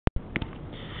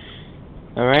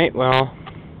Alright, well,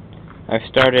 I've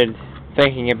started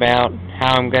thinking about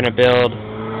how I'm going to build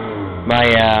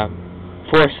my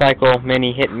 4-cycle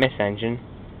mini hit-and-miss engine.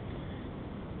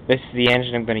 This is the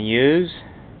engine I'm going to use.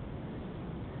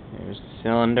 There's the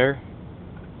cylinder,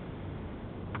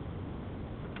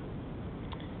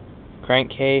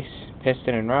 crankcase,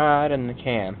 piston and rod, and the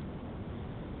cam.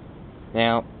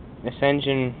 Now, this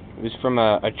engine was from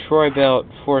a Troy-built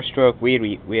 4-stroke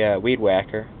weed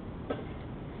whacker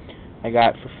I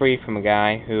got for free from a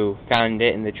guy who found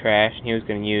it in the trash, and he was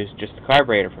going to use just the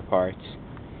carburetor for parts.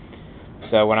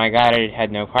 So when I got it, it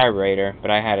had no carburetor,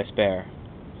 but I had a spare.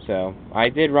 So I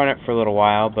did run it for a little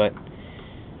while, but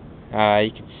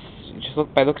you can just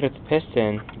look by looking at the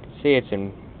piston, you can see it's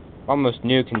in almost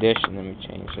new condition. Let me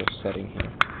change this setting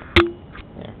here.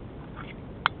 There.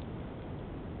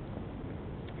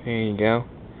 There you go.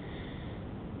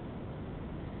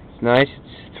 It's nice.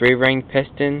 It's 3-ring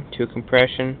piston, 2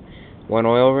 compression, 1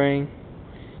 oil ring.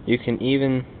 You can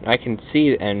even, I can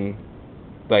see and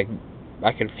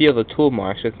I can feel the tool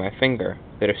marks with my finger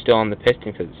that are still on the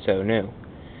piston because it's so new.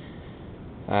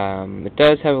 It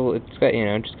does have it's got,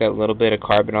 just got a little bit of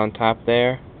carbon on top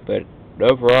there, but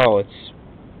overall it's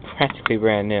practically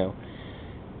brand new.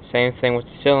 Same thing with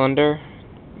the cylinder.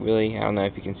 Really, I don't know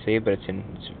if you can see it, but it's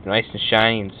nice and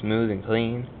shiny and smooth and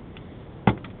clean.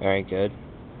 Very good.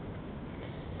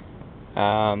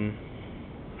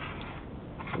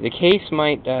 The case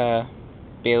might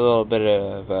be a little bit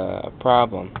of a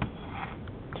problem.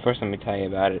 First, let me tell you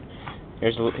about it.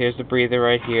 Here's the breather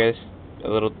right here. A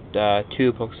little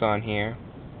tube hooks on here.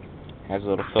 Has a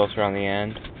little filter on the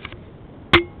end.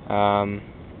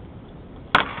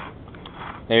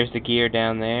 There's the gear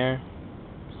down there.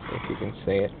 See if you can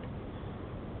see it.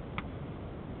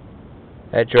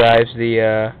 That drives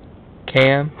the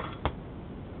cam.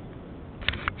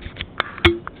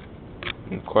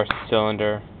 And of course, the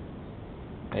cylinder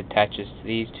attaches to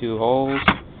these 2 holes.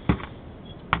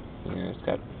 It's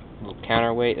got a little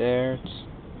counterweight there. It's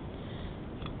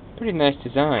a pretty nice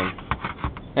design.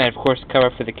 And of course, the cover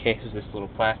for the case is this little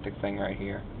plastic thing right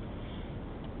here.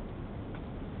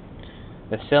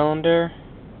 The cylinder,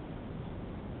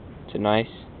 it's a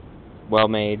nice,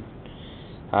 well-made.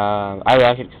 I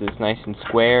like it because it's nice and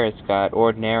square. It's got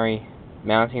ordinary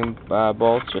mounting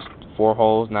bolts, just 4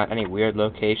 holes, not any weird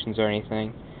locations or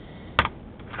anything.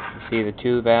 You see the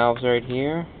 2 valves right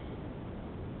here.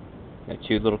 The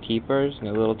 2 little keepers and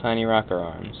the little tiny rocker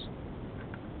arms.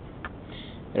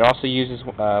 It also uses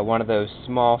one of those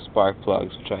small spark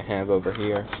plugs, which I have over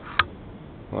here.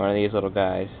 One of these little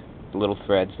guys, the little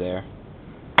threads there.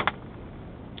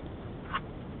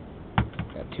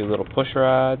 Got 2 little push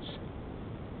rods.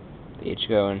 They each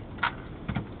go in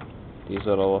these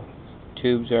little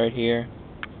tubes right here.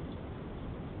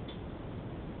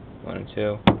 1 and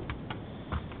 2.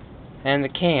 And the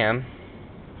cam,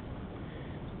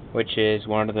 which is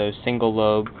one of those single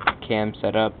lobe cam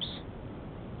setups.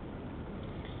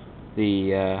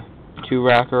 The 2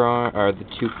 rocker arm, or the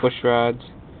 2 push rods,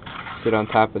 sit on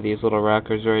top of these little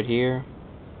rockers right here.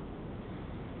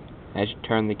 As you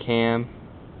turn the cam,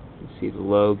 you see the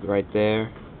lobe right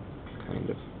there. Kind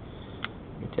of.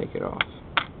 Let me take it off.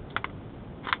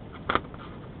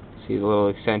 See the little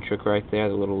eccentric right there,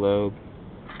 the little lobe.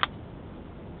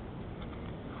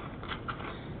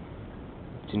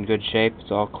 It's in good shape.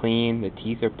 It's all clean. The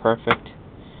teeth are perfect.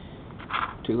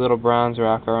 2 little bronze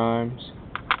rocker arms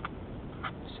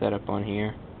set up on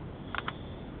here.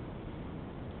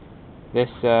 This,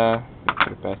 let me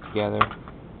put it back together.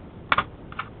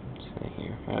 Let's see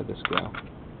here. How did this go?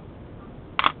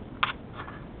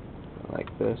 Like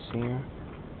this here.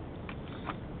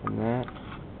 And that.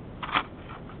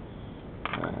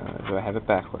 Do I have it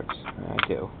backwards? I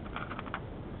do.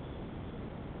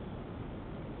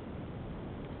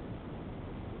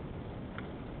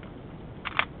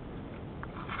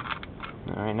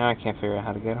 Alright, now I can't figure out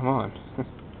how to get them on. Let's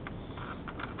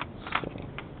see.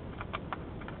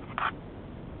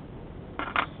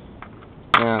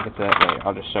 No, I'll get to that later.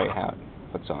 I'll just show you how it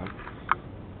puts on.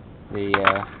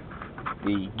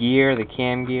 The gear, the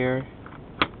cam gear,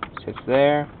 sits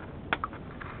there.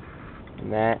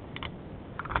 And that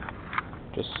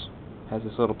just has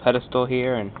this little pedestal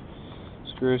here and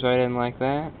screws right in like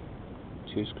that.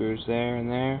 2 screws there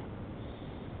and there.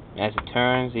 As it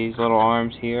turns, these little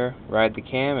arms here ride the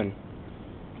cam and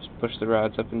just push the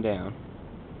rods up and down.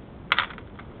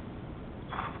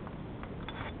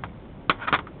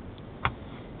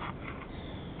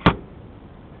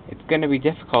 It's going to be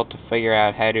difficult to figure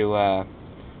out how to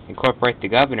incorporate the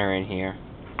governor in here.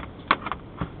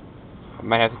 I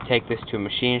might have to take this to a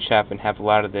machine shop and have a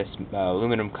lot of this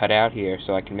aluminum cut out here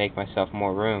so I can make myself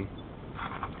more room.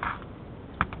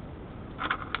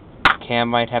 cam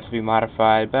might have to be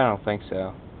modified, but I don't think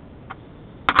so.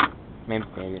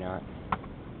 Maybe not.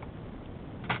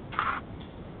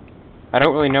 I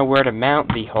don't really know where to mount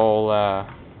the whole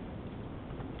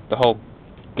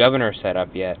governor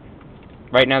setup yet.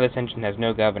 Right now this engine has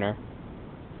no governor.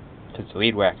 It's a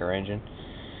weed whacker engine.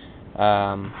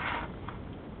 I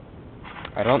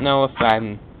don't know if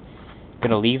I'm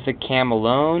gonna leave the cam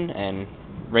alone and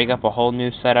rig up a whole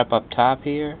new setup up top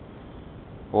here,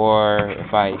 or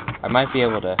if I might be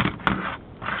able to,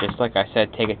 just like I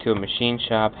said, take it to a machine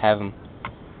shop, have them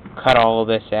cut all of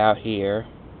this out here,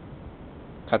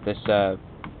 cut this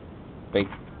big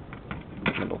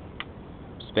little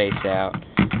space out,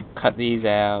 cut these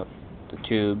out, the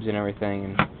tubes and everything,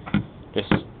 and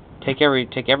just take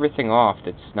everything off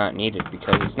that's not needed,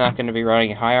 because it's not going to be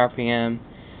running at high RPM.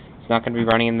 It's not going to be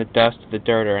running in the dust, the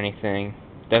dirt, or anything.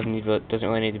 Doesn't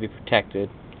really need to be protected.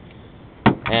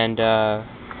 And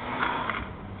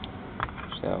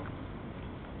so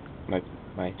might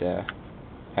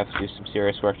have to do some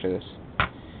serious work to this.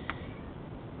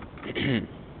 So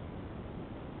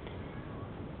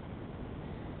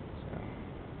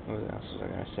what else was I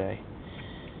gonna say?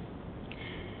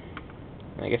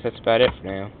 I guess that's about it for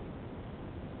now.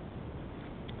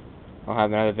 I'll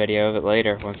have another video of it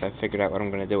later once I've figured out what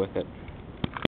I'm gonna do with it.